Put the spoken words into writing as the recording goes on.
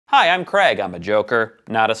Hi, I'm Craig. I'm a joker,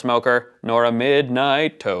 not a smoker, nor a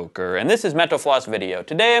midnight toker. And this is Mental Floss Video.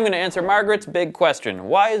 Today I'm going to answer Margaret's big question.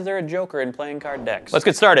 Why is there a joker in playing card decks? Let's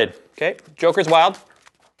get started. Okay, Joker's wild.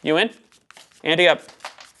 You in? Ante up.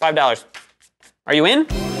 $5. Are you in?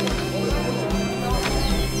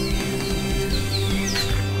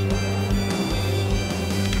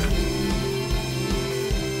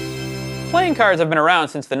 Playing cards have been around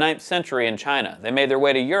since the 9th century in China. They made their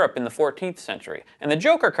way to Europe in the 14th century. And the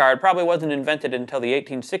Joker card probably wasn't invented until the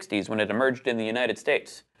 1860s when it emerged in the United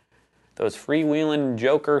States. Those freewheeling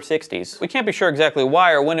Joker 60s. We can't be sure exactly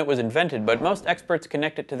why or when it was invented, but most experts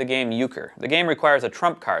connect it to the game euchre. The game requires a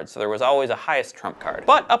trump card, so there was always a highest trump card.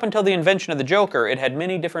 But up until the invention of the Joker, it had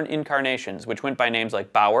many different incarnations, which went by names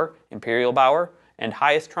like Bower, Imperial Bower, and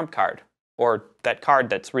highest trump card. Or that card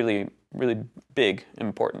that's really big and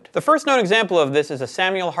important. The first known example of this is a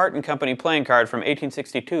Samuel Hart and Company playing card from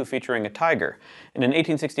 1862 featuring a tiger. And an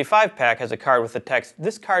 1865 pack has a card with the text,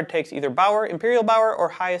 "This card takes either Bower, Imperial Bower, or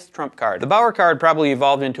highest trump card." The Bower card probably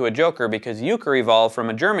evolved into a joker because euchre evolved from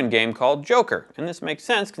a German game called Joker. And this makes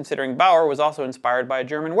sense considering Bower was also inspired by a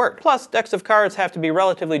German word. Plus, decks of cards have to be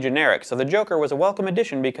relatively generic, so the Joker was a welcome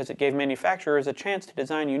addition because it gave manufacturers a chance to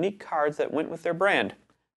design unique cards that went with their brand.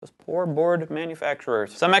 Those poor bored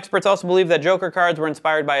manufacturers. Some experts also believe that Joker cards were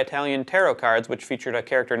inspired by Italian tarot cards, which featured a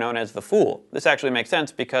character known as the Fool. This actually makes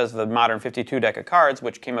sense because the modern 52 deck of cards,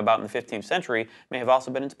 which came about in the 15th century, may have also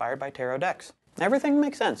been inspired by tarot decks. Everything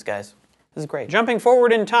makes sense, guys. This is great. Jumping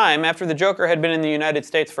forward in time, after the Joker had been in the United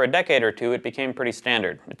States for a decade or two, it became pretty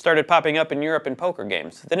standard. It started popping up in Europe in poker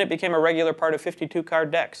games. Then it became a regular part of 52 card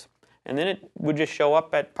decks. And then it would just show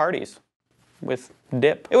up at parties with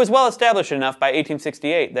dip. It was well established enough by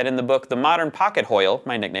 1868 that in the book The Modern Pocket Hoyle,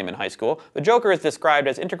 my nickname in high school, the Joker is described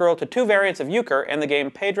as integral to two variants of euchre and the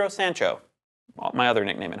game Pedro Sancho, my other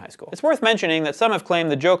nickname in high school. It's worth mentioning that some have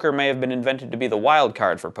claimed the Joker may have been invented to be the wild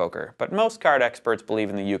card for poker, but most card experts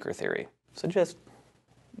believe in the euchre theory. So just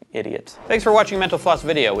idiots. Thanks for watching Mental Floss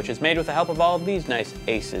Video, which is made with the help of all of these nice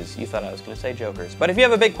aces. You thought I was going to say jokers. But if you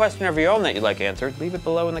have a big question of your own that you'd like answered, leave it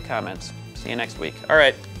below in the comments. See you next week. All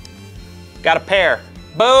right. Got a pair.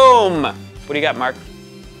 Boom! What do you got, Mark?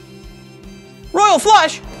 Royal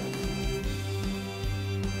Flush!